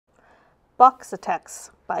Boxitects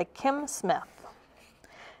by Kim Smith.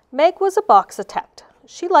 Meg was a Boxitect.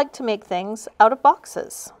 She liked to make things out of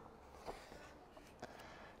boxes.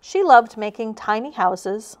 She loved making tiny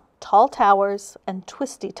houses, tall towers, and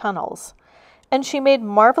twisty tunnels. And she made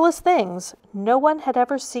marvelous things no one had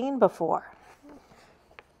ever seen before.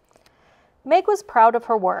 Meg was proud of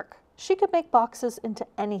her work. She could make boxes into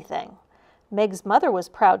anything. Meg's mother was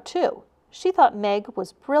proud too. She thought Meg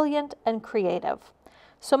was brilliant and creative.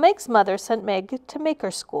 So Meg's mother sent Meg to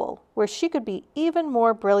Maker School, where she could be even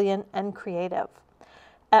more brilliant and creative.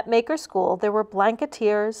 At Maker School, there were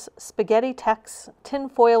blanketeers, spaghetti techs, tin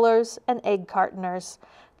foilers, and egg cartoners.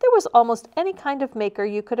 There was almost any kind of maker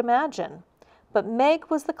you could imagine. But Meg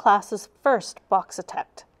was the class's first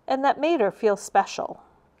Boxitect, and that made her feel special.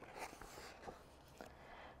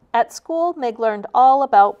 At school, Meg learned all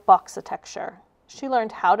about Boxitecture. She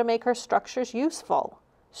learned how to make her structures useful,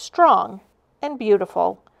 strong, and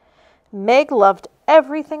beautiful. Meg loved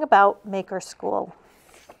everything about Maker School.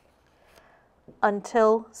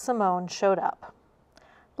 Until Simone showed up.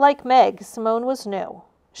 Like Meg, Simone was new.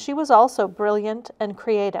 She was also brilliant and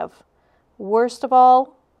creative. Worst of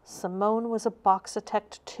all, Simone was a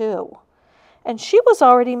Boxitect too. And she was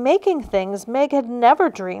already making things Meg had never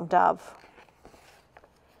dreamed of.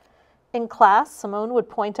 In class, Simone would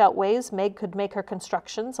point out ways Meg could make her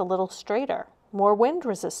constructions a little straighter, more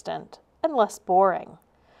wind-resistant, and less boring.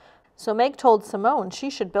 So Meg told Simone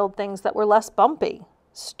she should build things that were less bumpy,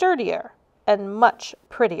 sturdier, and much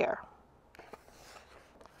prettier.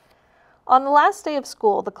 On the last day of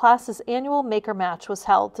school, the class's annual maker match was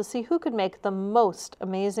held to see who could make the most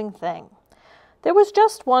amazing thing. There was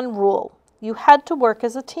just one rule. You had to work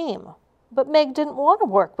as a team. But Meg didn't want to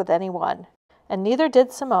work with anyone, and neither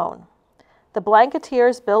did Simone. The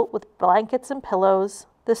blanketeers built with blankets and pillows.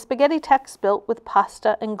 The spaghetti techs built with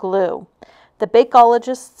pasta and glue. The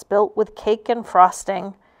bakeologists built with cake and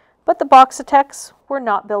frosting. But the Boxitects were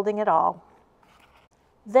not building at all.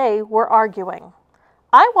 They were arguing.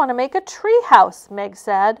 "I want to make a tree house," Meg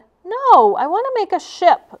said. "No, I want to make a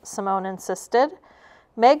ship," Simone insisted.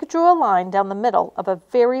 Meg drew a line down the middle of a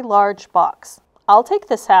very large box. "I'll take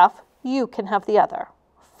this half, you can have the other."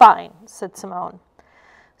 "Fine," said Simone.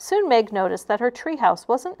 Soon Meg noticed that her treehouse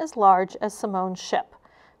wasn't as large as Simone's ship,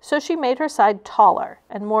 so she made her side taller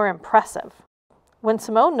and more impressive. When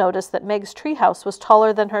Simone noticed that Meg's treehouse was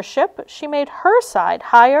taller than her ship, she made her side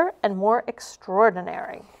higher and more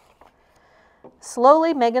extraordinary.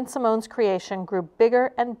 Slowly, Meg and Simone's creation grew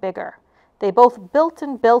bigger and bigger. They both built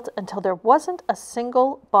and built until there wasn't a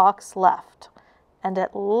single box left. And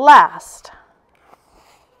at last,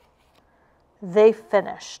 they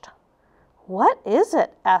finished. "What is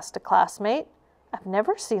it?" asked a classmate. "I've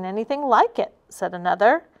never seen anything like it," said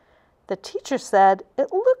another. The teacher said,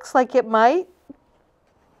 "It looks like it might."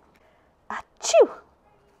 Achoo!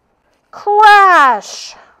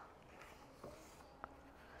 Crash!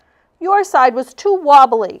 "Your side was too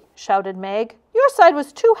wobbly," shouted Meg. "Your side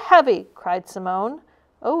was too heavy," cried Simone.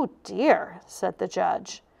 "Oh dear," said the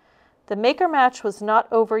judge. The maker match was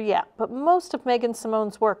not over yet, but most of Meg and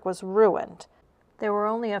Simone's work was ruined. There were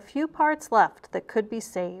only a few parts left that could be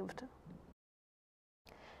saved.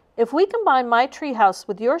 "If we combine my treehouse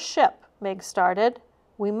with your ship," Meg started,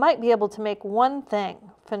 "we might be able to make one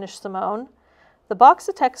thing," finished Simone. The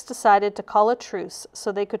Boxitects decided to call a truce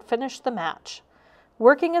so they could finish the match.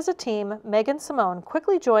 Working as a team, Meg and Simone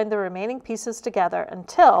quickly joined the remaining pieces together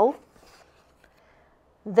until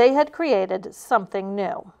they had created something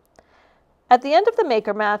new. At the end of the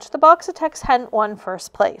maker match, the Boxitects hadn't won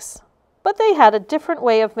first place, but they had a different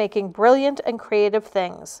way of making brilliant and creative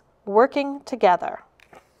things, working together.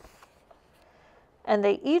 And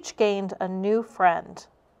they each gained a new friend.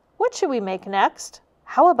 What should we make next?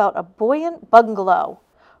 How about a buoyant bungalow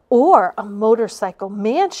or a motorcycle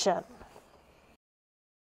mansion?